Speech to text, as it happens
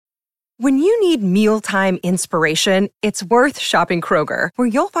When you need mealtime inspiration, it's worth shopping Kroger, where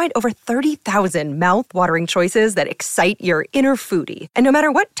you'll find over 30,000 mouth-watering choices that excite your inner foodie. And no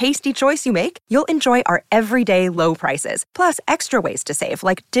matter what tasty choice you make, you'll enjoy our everyday low prices, plus extra ways to save,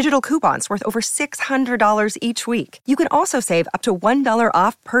 like digital coupons worth over $600 each week. You can also save up to $1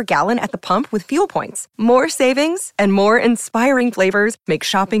 off per gallon at the pump with fuel points. More savings and more inspiring flavors make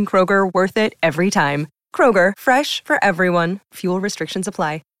shopping Kroger worth it every time. Kroger, fresh for everyone. Fuel restrictions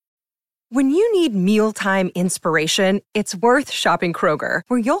apply. When you need mealtime inspiration, it's worth shopping Kroger,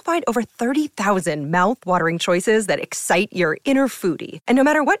 where you'll find over 30,000 mouth-watering choices that excite your inner foodie. And no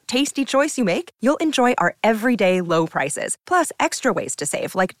matter what tasty choice you make, you'll enjoy our everyday low prices, plus extra ways to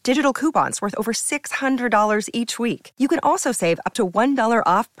save, like digital coupons worth over $600 each week. You can also save up to $1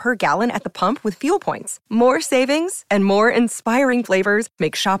 off per gallon at the pump with fuel points. More savings and more inspiring flavors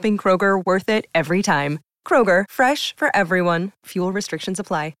make shopping Kroger worth it every time. Kroger, fresh for everyone. Fuel restrictions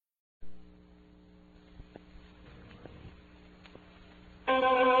apply.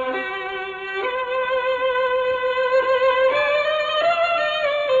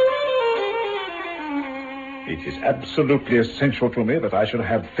 It is absolutely essential to me that I should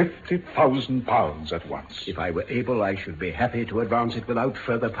have £50,000 at once. If I were able, I should be happy to advance it without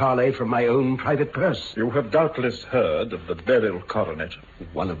further parley from my own private purse. You have doubtless heard of the Beryl coronet.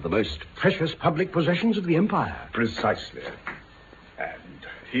 One of the most precious public possessions of the Empire. Precisely. And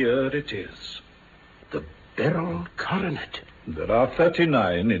here it is. The Beryl coronet. There are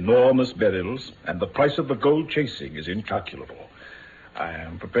 39 enormous beryls, and the price of the gold chasing is incalculable. I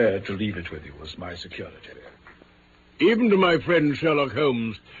am prepared to leave it with you as my security. Even to my friend Sherlock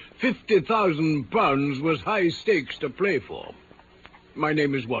Holmes, £50,000 was high stakes to play for. My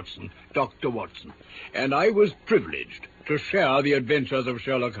name is Watson, Dr. Watson, and I was privileged to share the adventures of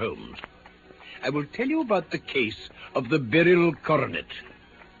Sherlock Holmes. I will tell you about the case of the Beryl coronet.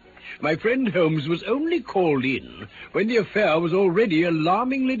 My friend Holmes was only called in when the affair was already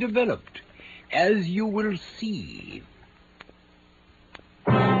alarmingly developed, as you will see.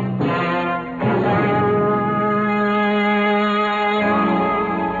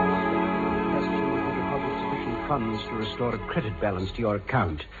 Funds to restore a credit balance to your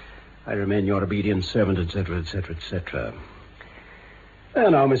account. I remain your obedient servant, etc., etc., etc.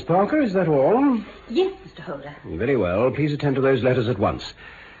 Now, Miss Parker, is that all? Yes, Mr. Holder. Very well. Please attend to those letters at once.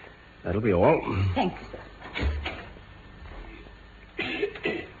 That'll be all. Thank you,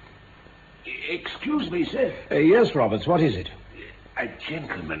 sir. Excuse me, sir. Yes, Roberts, what is it? A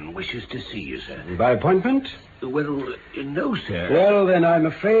gentleman wishes to see you, sir. By appointment? Well, no, sir. Well, then I'm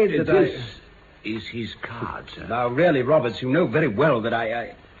afraid that this is his card, sir. Now, really, Roberts, you know very well that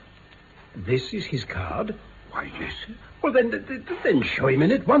I... This is his card? Why, yes, sir. Well, then show him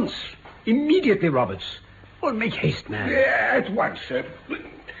in at once. Immediately, Roberts. Well, make haste, man. At once, sir.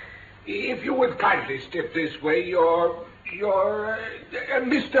 If you would kindly step this way, your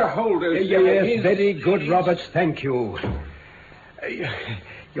Mr. Holder, sir. Yes, very good, Roberts, thank you.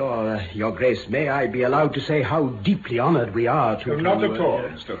 Your Grace, may I be allowed to say how deeply honored we are to... Not at all,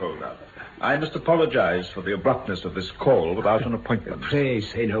 Mr. Holder. I must apologize for the abruptness of this call without an appointment. Pray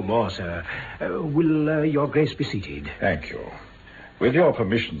say no more, sir. Will your Grace be seated? Thank you. With your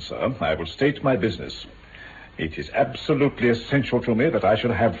permission, sir, I will state my business. It is absolutely essential to me that I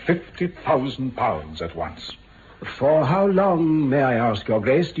should have £50,000 at once. For how long, may I ask, your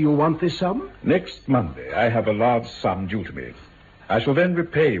Grace, do you want this sum? Next Monday, I have a large sum due to me. I shall then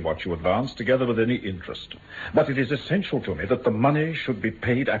repay what you advance, together with any interest. But it is essential to me that the money should be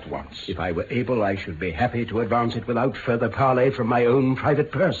paid at once. If I were able, I should be happy to advance it without further parley from my own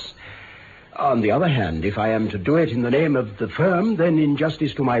private purse. On the other hand, if I am to do it in the name of the firm, then in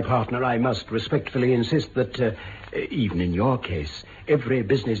justice to my partner, I must respectfully insist that, even in your case, every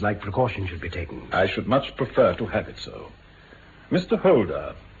business-like precaution should be taken. I should much prefer to have it so. Mr.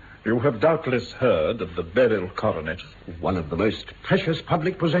 Holder, you have doubtless heard of the Beryl coronet. One of the most precious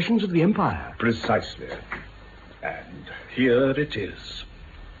public possessions of the Empire. Precisely. And here it is.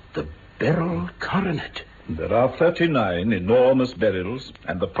 The Beryl coronet. There are 39 enormous beryls,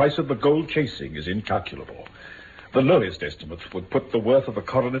 and the price of the gold chasing is incalculable. The lowest estimate would put the worth of the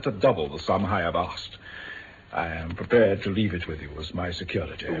coronet at double the sum I have asked. I am prepared to leave it with you as my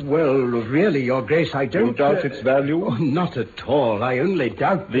security. Well, really, your Grace, I don't... You doubt its value? Oh, not at all. I only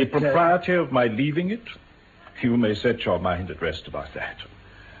doubt the propriety of my leaving it? You may set your mind at rest about that.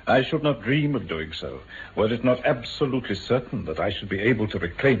 I should not dream of doing so, were it not absolutely certain that I should be able to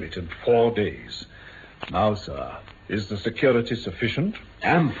reclaim it in 4 days. Now, sir, is the security sufficient?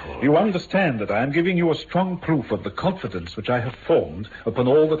 Ample. You understand that I am giving you a strong proof of the confidence which I have formed upon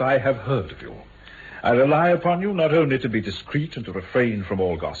all that I have heard of you. I rely upon you not only to be discreet and to refrain from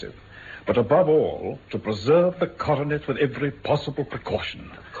all gossip, but above all, to preserve the coronet with every possible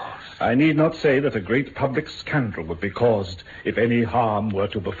precaution. Of course. I need not say that a great public scandal would be caused if any harm were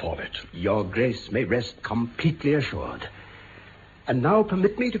to befall it. Your Grace may rest completely assured. And now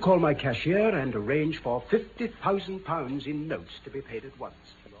permit me to call my cashier and arrange for £50,000 in notes to be paid at once.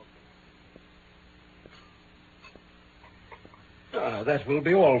 That will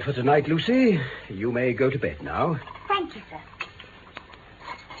be all for tonight, Lucy. You may go to bed now. Thank you, sir.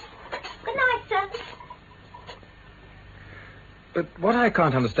 Good night, sir. But what I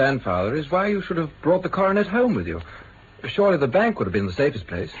can't understand, Father, is why you should have brought the coronet home with you. Surely the bank would have been the safest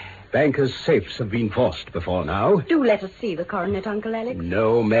place. Bankers' safes have been forced before now. Do let us see the coronet, Uncle Alex.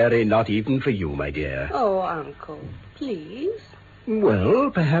 No, Mary, not even for you, my dear. Oh, Uncle, please.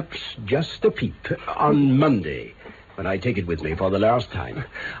 Well, perhaps just a peep on Monday, when I take it with me for the last time.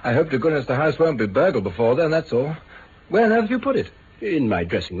 I hope to goodness the house won't be burgled before then, that's all. Where on earth have you put it? In my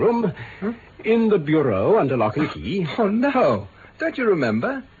dressing room. Huh? In the bureau under lock and key. Oh, no. Don't you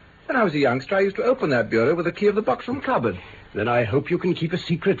remember? When I was a youngster, I used to open that bureau with the key of the box-room cupboard. Then I hope you can keep a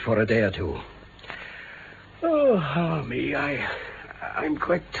secret for a day or two. Oh, me, I'm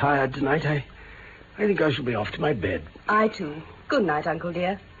quite tired tonight. I think I shall be off to my bed. I, too. Good night, Uncle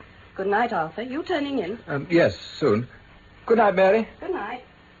dear. Good night, Arthur. You turning in? Yes, soon. Good night, Mary. Good night.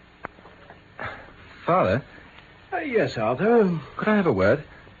 Father? Yes, Arthur. Could I have a word?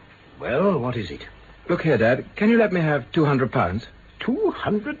 Well, what is it? Look here, Dad. Can you let me have £200?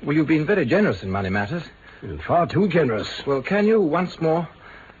 200? Well, you've been very generous in money matters. Far too generous. Well, can you once more?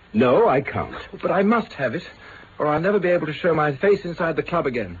 No, I can't. But I must have it, or I'll never be able to show my face inside the club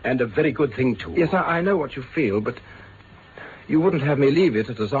again. And a very good thing, too. Yes, I know what you feel, but you wouldn't have me leave it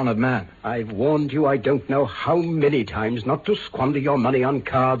a dishonored man. I've warned you I don't know how many times not to squander your money on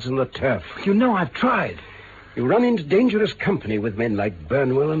cards and the turf. You know I've tried. You run into dangerous company with men like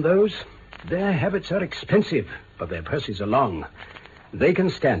Burnwell and those. Their habits are expensive, but their purses are long. They can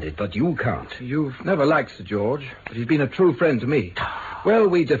stand it, but you can't. You've never liked Sir George, but he's been a true friend to me. Well,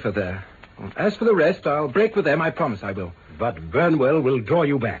 we differ there. As for the rest, I'll break with them, I promise I will. But Burnwell will draw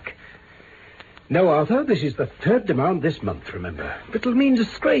you back. No, Arthur, this is the third demand this month, remember. But it'll mean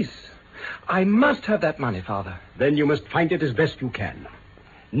disgrace. I must have that money, Father. Then you must find it as best you can.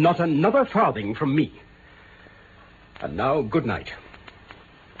 Not another farthing from me. And now, good night.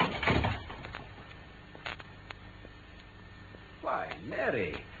 Why,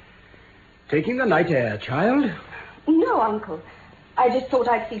 Mary. Taking the night air, child? No, Uncle. I just thought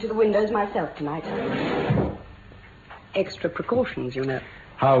I'd see to the windows myself tonight. Extra precautions, you know.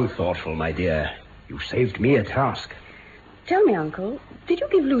 How thoughtful, my dear. You saved me a task. Tell me, Uncle, did you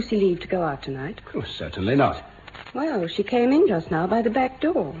give Lucy leave to go out tonight? Oh, certainly not. Well, she came in just now by the back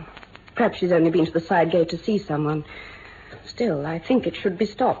door. Perhaps she's only been to the side gate to see someone. Still, I think it should be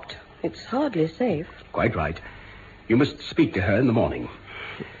stopped. It's hardly safe. Quite right. You must speak to her in the morning.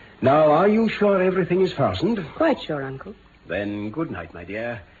 Now, are you sure everything is fastened? Quite sure, Uncle. Then good night, my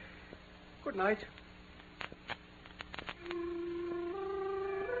dear. Good night.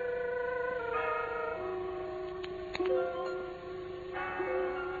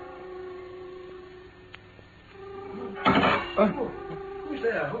 Who's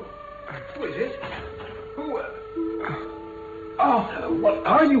there? Who is it? Arthur, what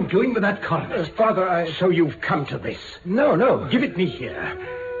are you doing with that coronet? Father, So you've come to this. No. Give it me here.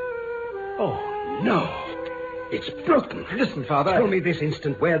 Oh, no. It's broken. Listen, Father. Tell me this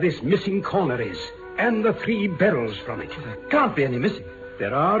instant where this missing corner is, and the 3 barrels from it. There can't be any missing.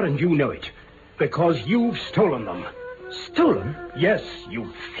 There are, and you know it, because you've stolen them. Stolen? Yes,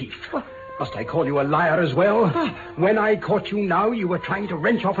 you thief. What? Must I call you a liar as well? When I caught you now, you were trying to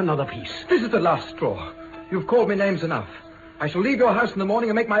wrench off another piece. This is the last straw. You've called me names enough. I shall leave your house in the morning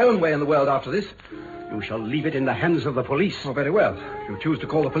and make my own way in the world after this. You shall leave it in the hands of the police. Oh, very well. If you choose to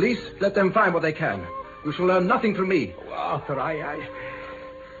call the police, let them find what they can. You shall learn nothing from me. Oh, Arthur,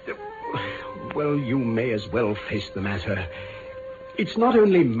 Well, you may as well face the matter. It's not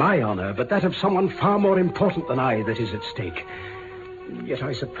only my honor, but that of someone far more important than I that is at stake. Yet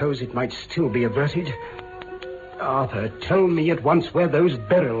I suppose it might still be averted. Arthur, tell me at once where those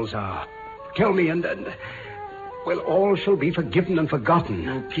barrels are. Tell me, and well, all shall be forgiven and forgotten.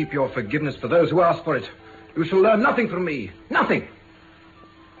 You keep your forgiveness for those who ask for it. You shall learn nothing from me. Nothing.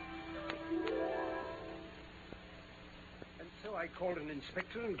 And so I called an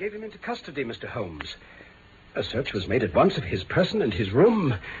inspector and gave him into custody, Mr. Holmes. A search was made at once of his person and his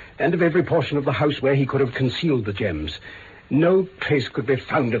room, and of every portion of the house where he could have concealed the gems. No trace could be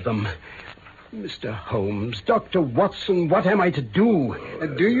found of them. Mr. Holmes, Dr. Watson, what am I to do?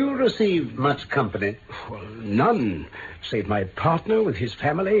 Do you receive much company? Well, none, save my partner with his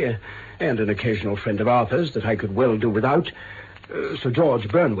family, and an occasional friend of Arthur's that I could well do without. Sir George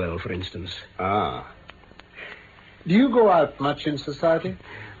Burnwell, for instance. Ah. Do you go out much in society?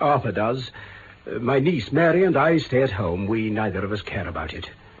 Arthur does. My niece Mary and I stay at home. We neither of us care about it.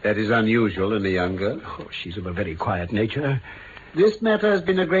 That is unusual in a young girl. Oh, she's of a very quiet nature. This matter has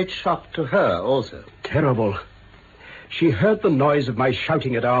been a great shock to her also. Terrible. She heard the noise of my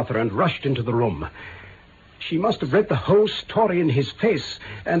shouting at Arthur and rushed into the room. She must have read the whole story in his face,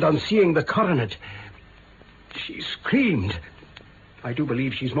 and on seeing the coronet, she screamed. I do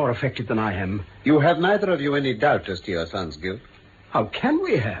believe she's more affected than I am. You have neither of you any doubt as to your son's guilt? How can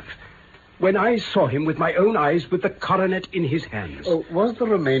we have? When I saw him with my own eyes with the coronet in his hands. Oh, was the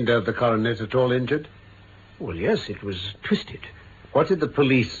remainder of the coronet at all injured? Well, yes, it was twisted. What did the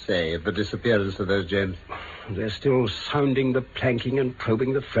police say of the disappearance of those gems? They're still sounding the planking and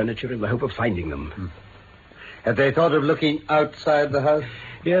probing the furniture in the hope of finding them. Have they thought of looking outside the house?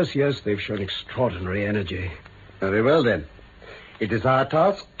 Yes, they've shown extraordinary energy. Very well, then. It is our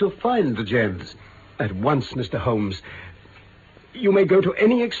task to find the gems. At once, Mr. Holmes. You may go to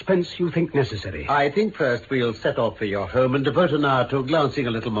any expense you think necessary. I think first we'll set off for your home and devote an hour to glancing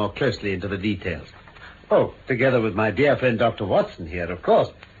a little more closely into the details. Oh, together with my dear friend Dr. Watson here, of course.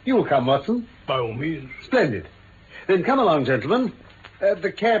 You will come, Watson? By all means. Splendid. Then come along, gentlemen.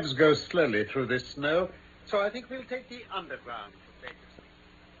 The cabs go slowly through this snow, so I think we'll take the underground.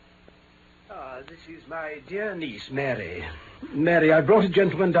 This is my dear niece, Mary. Mary, I brought a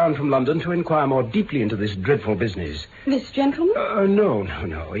gentleman down from London to inquire more deeply into this dreadful business. This gentleman?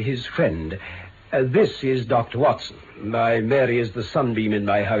 No. His friend. This is Dr. Watson. My Mary is the sunbeam in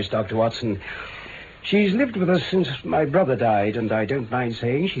my house, Dr. Watson. She's lived with us since my brother died, and I don't mind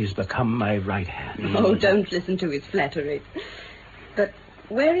saying she's become my right hand. Oh, don't listen to his flattery. But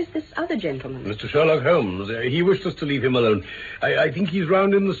where is this other gentleman? Mr. Sherlock Holmes. He wished us to leave him alone. I think he's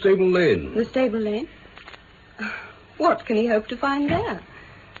round in the stable lane. The stable lane? What can he hope to find there?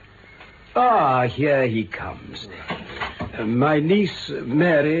 Here he comes. My niece,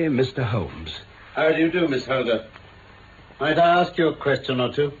 Mary, Mr. Holmes. How do you do, Miss Holder? Might I ask you a question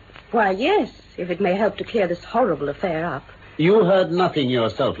or two? Why, yes, if it may help to clear this horrible affair up. You heard nothing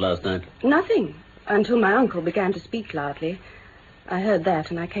yourself last night? Nothing, until my uncle began to speak loudly. I heard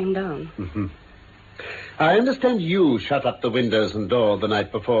that and I came down. Mm-hmm. I understand you shut up the windows and door the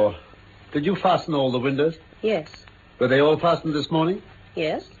night before. Did you fasten all the windows? Yes. Were they all fastened this morning?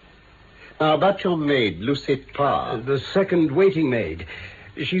 Yes. Now, about your maid, Lucy Parr. The second waiting maid.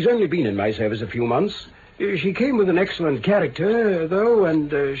 She's only been in my service a few months. She came with an excellent character, though,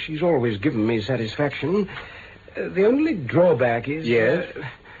 and she's always given me satisfaction. The only drawback is... Yes?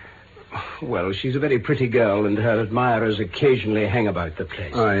 Well, she's a very pretty girl, and her admirers occasionally hang about the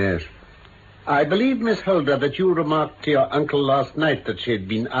place. Oh, yes. I believe, Miss Holder, that you remarked to your uncle last night that she had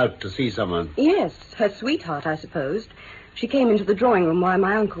been out to see someone. Yes, her sweetheart, I supposed. She came into the drawing room while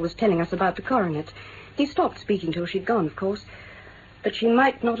my uncle was telling us about the coronet. He stopped speaking till she'd gone, of course. But she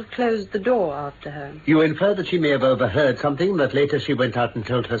might not have closed the door after her. You infer that she may have overheard something, that later she went out and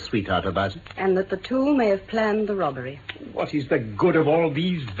told her sweetheart about it? And that the two may have planned the robbery. What is the good of all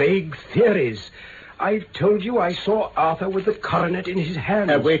these vague theories? I've told you I saw Arthur with the coronet in his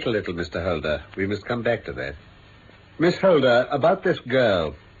hand. Wait a little, Mr. Holder. We must come back to that. Miss Holder, about this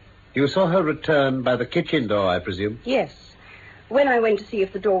girl. You saw her return by the kitchen door, I presume? Yes. When I went to see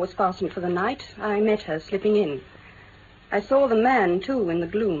if the door was fastened for the night, I met her slipping in. I saw the man, too, in the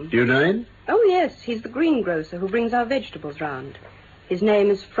gloom. Do you know him? Oh, yes. He's the greengrocer who brings our vegetables round. His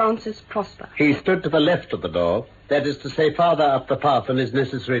name is Francis Prosper. He stood to the left of the door. That is to say, farther up the path than is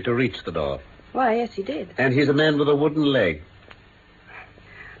necessary to reach the door. Why, yes, he did. And he's a man with a wooden leg.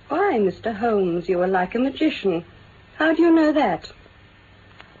 Why, Mr. Holmes, you are like a magician. How do you know that?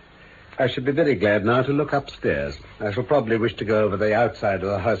 I should be very glad now to look upstairs. I shall probably wish to go over the outside of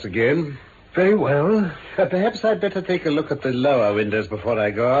the house again. Very well. Perhaps I'd better take a look at the lower windows before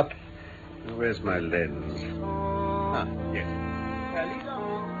I go up. Where's my lens? Yes. Lead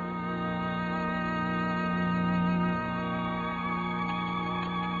on.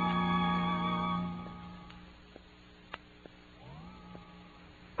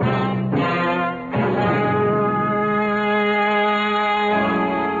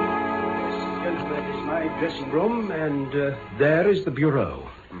 That is my dressing room, and there is the bureau.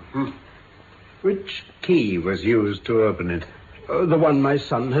 Mm-hmm. Which key was used to open it? The one my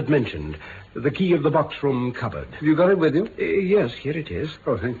son had mentioned. The key of the box-room cupboard. Have you got it with you? Yes, here it is.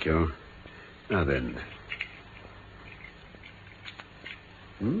 Oh, thank you. Now then.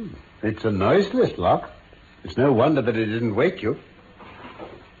 It's a noiseless lock. It's no wonder that it didn't wake you.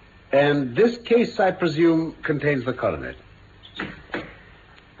 And this case, I presume, contains the coronet.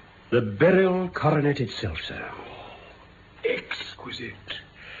 The beryl coronet itself, sir. Exquisite.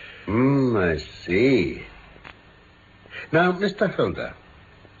 I see. Now, Mr. Holder,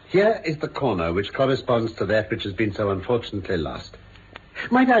 here is the corner which corresponds to that which has been so unfortunately lost.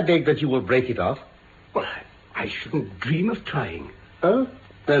 Might I beg that you will break it off? Well, I shouldn't dream of trying. Oh,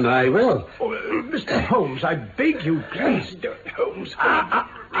 then I will. Oh, Mr. Holmes, I beg you, please. Holmes.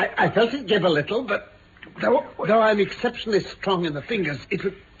 I felt it give a little, but though I'm exceptionally strong in the fingers, it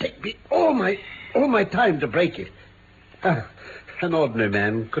would take me all my time to break it. An ordinary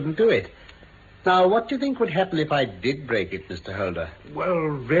man couldn't do it. Now, what do you think would happen if I did break it, Mr. Holder? Well,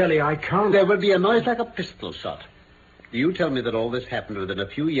 really, I can't. There would be a noise like a pistol shot. You tell me that all this happened within a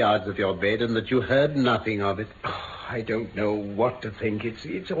few yards of your bed and that you heard nothing of it. Oh, I don't know what to think.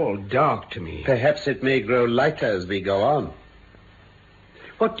 It's all dark to me. Perhaps it may grow lighter as we go on.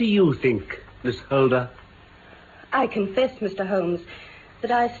 What do you think, Miss Holder? I confess, Mr. Holmes,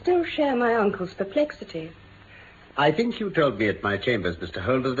 that I still share my uncle's perplexity. I think you told me at my chambers, Mr.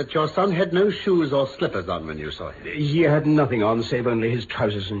 Holder, that your son had no shoes or slippers on when you saw him. He had nothing on save only his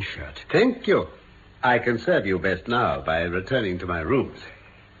trousers and shirt. Thank you. I can serve you best now by returning to my rooms.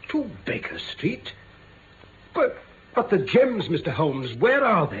 To Baker Street? But the gems, Mr. Holmes, where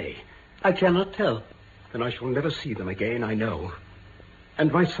are they? I cannot tell. Then I shall never see them again, I know.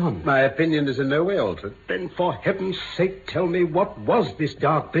 And my son? My opinion is in no way altered. Then for heaven's sake, tell me, what was this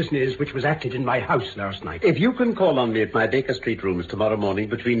dark business which was acted in my house last night? If you can call on me at my Baker Street rooms tomorrow morning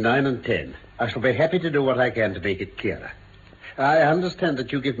between 9 and 10, I shall be happy to do what I can to make it clearer. I understand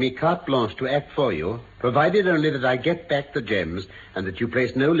that you give me carte blanche to act for you, provided only that I get back the gems and that you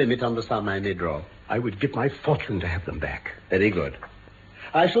place no limit on the sum I may draw. I would give my fortune to have them back. Very good.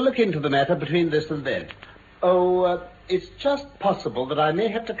 I shall look into the matter between this and then. It's just possible that I may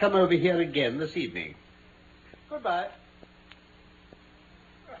have to come over here again this evening. Goodbye.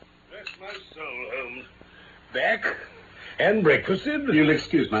 Bless my soul, Holmes. Back and breakfasted. You'll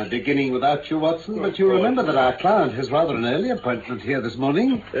excuse my beginning without you, Watson, but you remember that our client has rather an early appointment here this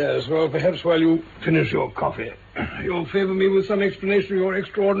morning. Yes, well, perhaps while you finish your coffee, you'll favor me with some explanation of your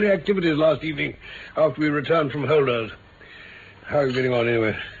extraordinary activities last evening after we returned from Holder's. How are you getting on,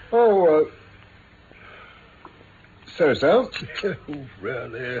 anyway? So.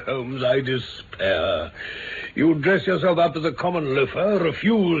 Really, Holmes, I despair. You dress yourself up as a common loafer,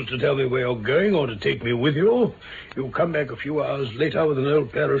 refuse to tell me where you're going or to take me with you. You come back a few hours later with an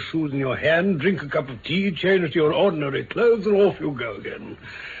old pair of shoes in your hand, drink a cup of tea, change to your ordinary clothes, and off you go again.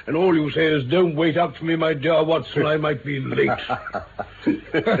 And all you say is, don't wait up for me, my dear Watson, I might be late.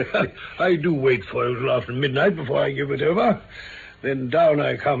 I do wait for you till after midnight before I give it over. Then down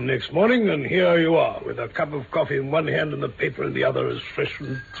I come next morning, and here you are, with a cup of coffee in one hand and the paper in the other, as fresh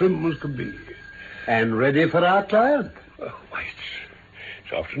and trim as could be. And ready for our client? Why,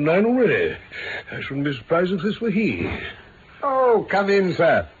 it's after 9 already. I shouldn't be surprised if this were he. Oh, come in,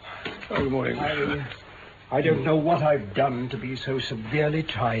 sir. Good morning. I don't know what I've done to be so severely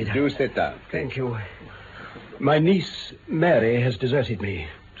tried. Do sit down. Thank you. My niece, Mary, has deserted me.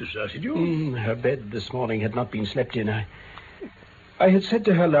 Deserted you? Her bed this morning had not been slept in. I had said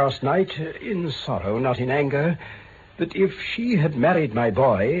to her last night, in sorrow, not in anger, that if she had married my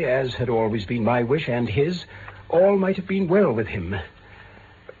boy, as had always been my wish and his, all might have been well with him.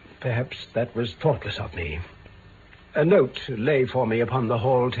 Perhaps that was thoughtless of me. A note lay for me upon the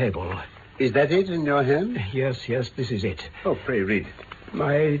hall table. Is that it in your hand? Yes, this is it. Oh, pray read it.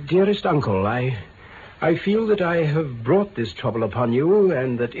 My dearest uncle, I feel that I have brought this trouble upon you,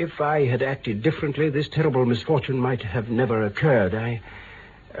 and that if I had acted differently, this terrible misfortune might have never occurred.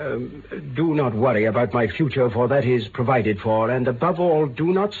 Do not worry about my future, for that is provided for, and above all,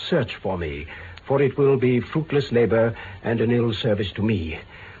 do not search for me, for it will be fruitless labor and an ill service to me.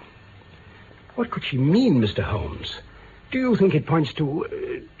 What could she mean, Mr. Holmes? Do you think it points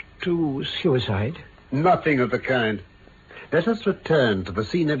to suicide? Nothing of the kind. Let us return to the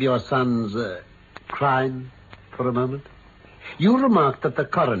scene of your son's crime for a moment. You remarked that the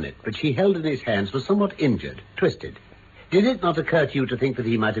coronet which he held in his hands was somewhat injured, twisted. Did it not occur to you to think that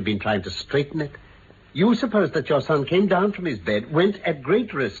he might have been trying to straighten it? You supposed that your son came down from his bed, went at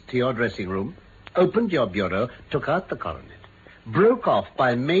great risk to your dressing room, opened your bureau, took out the coronet, broke off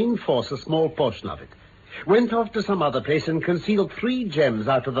by main force a small portion of it, went off to some other place and concealed 3 gems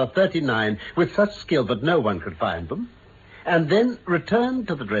out of the 39 with such skill that no one could find them, and then returned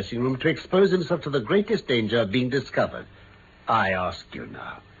to the dressing room to expose himself to the greatest danger of being discovered. I ask you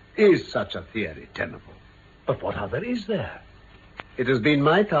now, is such a theory tenable? But what other is there? It has been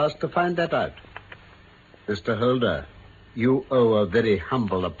my task to find that out. Mr. Holder, you owe a very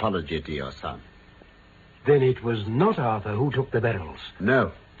humble apology to your son. Then it was not Arthur who took the barrels?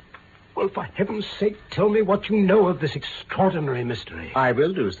 No. Well, for heaven's sake, tell me what you know of this extraordinary mystery. I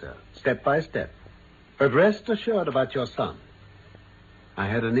will do so, step by step. But rest assured about your son. I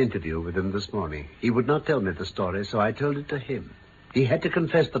had an interview with him this morning. He would not tell me the story, so I told it to him. He had to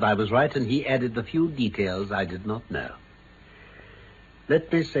confess that I was right, and he added the few details I did not know.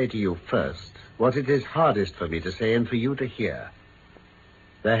 Let me say to you first what it is hardest for me to say and for you to hear.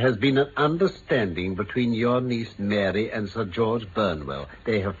 There has been an understanding between your niece Mary and Sir George Burnwell.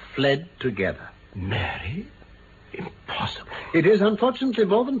 They have fled together. Mary? Impossible. It is unfortunately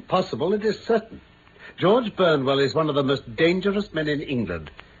more than possible. It is certain. George Burnwell is one of the most dangerous men in England.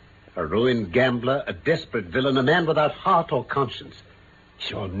 A ruined gambler, a desperate villain, a man without heart or conscience.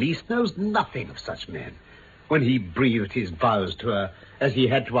 Your niece knows nothing of such men. When he breathed his vows to her, as he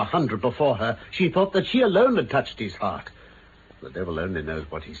had to 100 before her, she thought that she alone had touched his heart. The devil only knows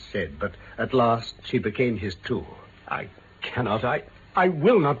what he said, but at last she became his tool. I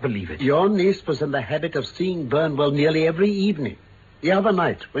will not believe it. Your niece was in the habit of seeing Burnwell nearly every evening. The other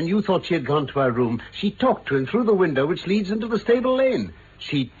night, when you thought she had gone to her room, she talked to him through the window which leads into the stable lane.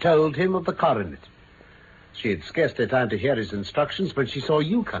 She told him of the coronet. She had scarcely time to hear his instructions when she saw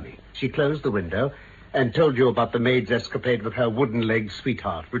you coming. She closed the window and told you about the maid's escapade with her wooden-legged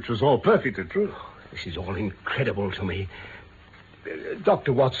sweetheart, which was all perfectly true. This is all incredible to me.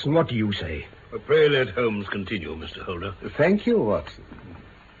 Dr. Watson, what do you say? Pray let Holmes continue, Mr. Holder. Thank you, Watson.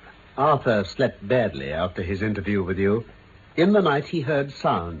 Arthur slept badly after his interview with you. In the night, he heard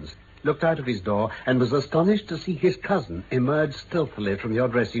sounds, looked out of his door, and was astonished to see his cousin emerge stealthily from your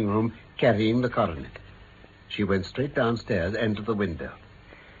dressing room, carrying the coronet. She went straight downstairs and to the window.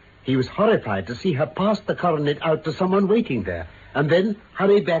 He was horrified to see her pass the coronet out to someone waiting there, and then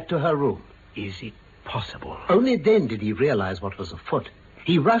hurry back to her room. Is it possible? Only then did he realize what was afoot.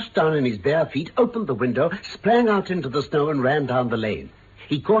 He rushed down in his bare feet, opened the window, sprang out into the snow, and ran down the lane.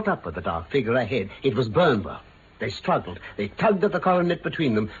 He caught up with the dark figure ahead. It was Burnwell. They struggled. They tugged at the coronet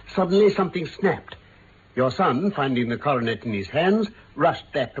between them. Suddenly, something snapped. Your son, finding the coronet in his hands,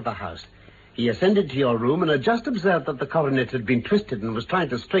 rushed back to the house. He ascended to your room and had just observed that the coronet had been twisted and was trying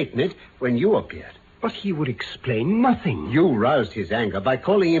to straighten it when you appeared. But he would explain nothing. You roused his anger by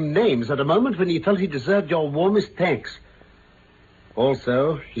calling him names at a moment when he felt he deserved your warmest thanks.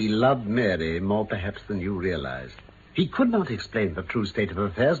 Also, he loved Mary more perhaps than you realize. He could not explain the true state of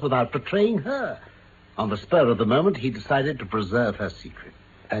affairs without betraying her. On the spur of the moment, he decided to preserve her secret.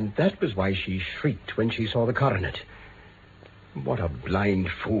 And that was why she shrieked when she saw the coronet. What a blind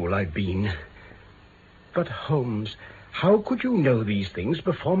fool I've been. But, Holmes, how could you know these things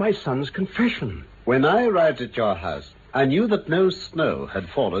before my son's confession? When I arrived at your house, I knew that no snow had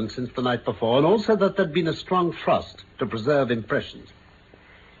fallen since the night before, and also that there'd been a strong frost to preserve impressions.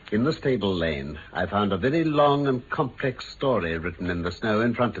 In the stable lane, I found a very long and complex story written in the snow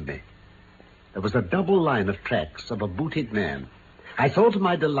in front of me. There was a double line of tracks of a booted man. I saw to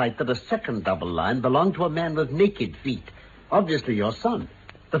my delight that a second double line belonged to a man with naked feet, obviously your son.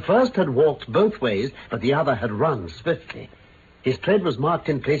 The first had walked both ways, but the other had run swiftly. His tread was marked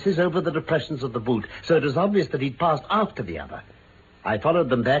in places over the depressions of the boot, so it was obvious that he'd passed after the other. I followed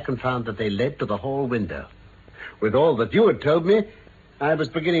them back and found that they led to the hall window. With all that you had told me, I was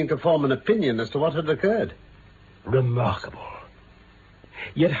beginning to form an opinion as to what had occurred. Remarkable.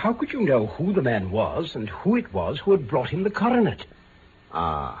 Yet how could you know who the man was and who it was who had brought him the coronet?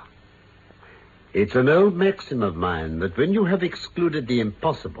 Ah. It's an old maxim of mine that when you have excluded the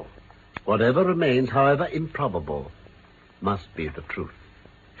impossible, whatever remains, however improbable, must be the truth.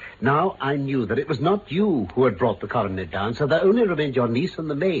 Now I knew that it was not you who had brought the coronet down, so there only remained your niece and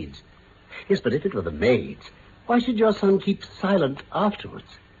the maids. Yes, but if it were the maids, why should your son keep silent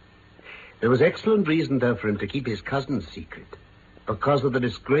afterwards? There was excellent reason, though, for him to keep his cousin's secret, because of the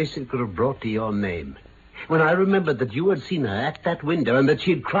disgrace it could have brought to your name. When I remembered that you had seen her at that window and that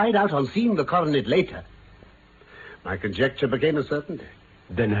she had cried out on seeing the coronet later, my conjecture became a certainty.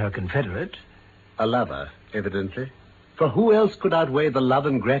 Then her confederate? A lover, evidently. For who else could outweigh the love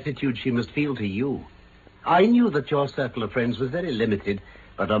and gratitude she must feel to you? I knew that your circle of friends was very limited,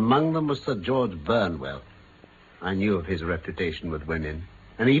 but among them was Sir George Burnwell. I knew of his reputation with women,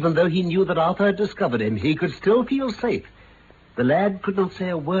 and even though he knew that Arthur had discovered him, he could still feel safe. The lad could not say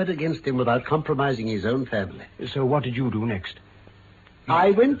a word against him without compromising his own family. So what did you do next?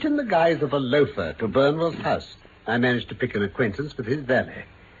 I went in the guise of a loafer to Burnwell's house. I managed to pick an acquaintance with his valet,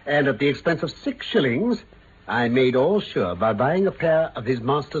 and at the expense of 6 shillings, I made all sure by buying a pair of his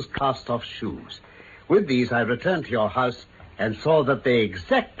master's cast-off shoes. With these, I returned to your house and saw that they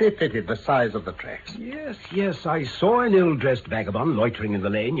exactly fitted the size of the tracks. Yes, I saw an ill-dressed vagabond loitering in the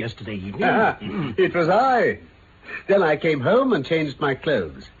lane yesterday evening. It was I. Then I came home and changed my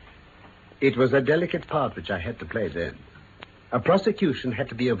clothes. It was a delicate part which I had to play then. A prosecution had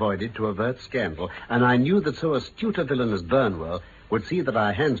to be avoided to avert scandal, and I knew that so astute a villain as Burnwell would see that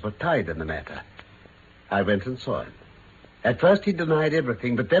our hands were tied in the matter. I went and saw him. At first he denied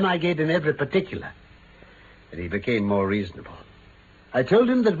everything, but then I gave him every particular. And he became more reasonable. I told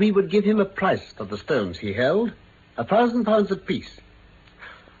him that we would give him a price for the stones he held, £1,000 apiece.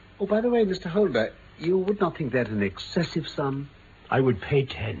 Oh, by the way, Mr. Holder, you would not think that an excessive sum? I would pay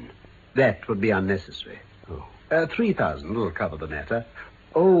 10. That would be unnecessary. Oh. 3,000 will cover the matter.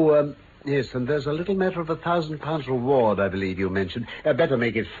 Oh, yes, and there's a little matter of £1,000 reward, I believe you mentioned. Better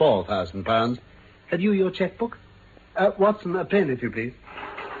make it £4,000. Have you your checkbook? Watson, a pen, if you please.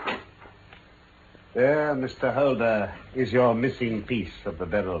 There, Mr. Holder, is your missing piece of the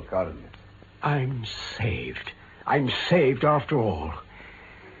beryl coronet. I'm saved. I'm saved after all.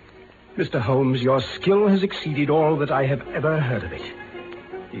 Mr. Holmes, your skill has exceeded all that I have ever heard of it.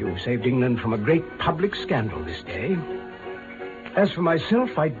 You saved England from a great public scandal this day. As for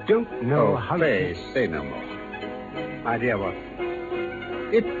myself, I don't know how... Please, say no more. My dear Watson.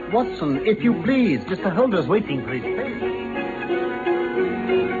 Watson, if you please, Mr. Holder's waiting for his pay.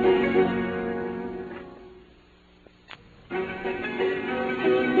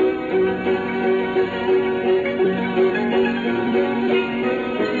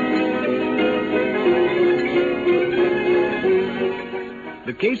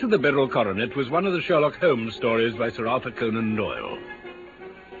 The Case of the Beryl Coronet was one of the Sherlock Holmes stories by Sir Arthur Conan Doyle.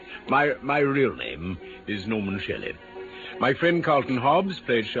 My real name is Norman Shelley. My friend Carlton Hobbs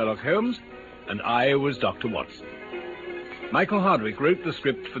played Sherlock Holmes, and I was Dr. Watson. Michael Hardwick wrote the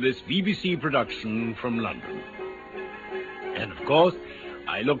script for this BBC production from London. And, of course,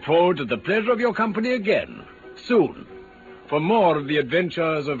 I look forward to the pleasure of your company again, soon, for more of the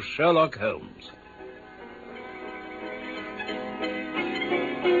adventures of Sherlock Holmes.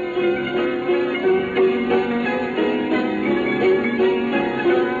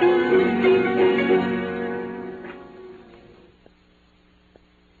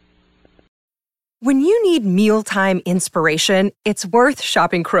 When you need mealtime inspiration, it's worth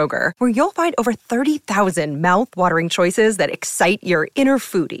shopping Kroger, where you'll find over 30,000 mouth-watering choices that excite your inner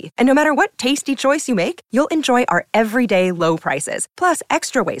foodie. And no matter what tasty choice you make, you'll enjoy our everyday low prices, plus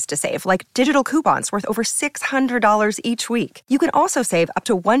extra ways to save, like digital coupons worth over $600 each week. You can also save up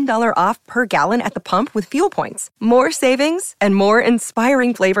to $1 off per gallon at the pump with fuel points. More savings and more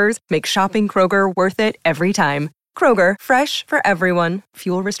inspiring flavors make shopping Kroger worth it every time. Kroger, fresh for everyone.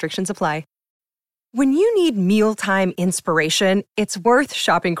 Fuel restrictions apply. When you need mealtime inspiration, it's worth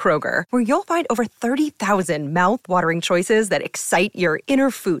shopping Kroger, where you'll find over 30,000 mouth-watering choices that excite your inner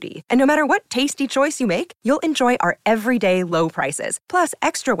foodie. And no matter what tasty choice you make, you'll enjoy our everyday low prices, plus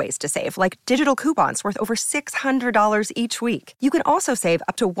extra ways to save, like digital coupons worth over $600 each week. You can also save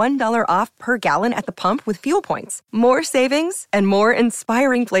up to $1 off per gallon at the pump with fuel points. More savings and more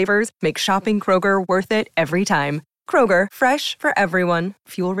inspiring flavors make shopping Kroger worth it every time. Kroger, fresh for everyone.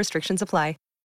 Fuel restrictions apply.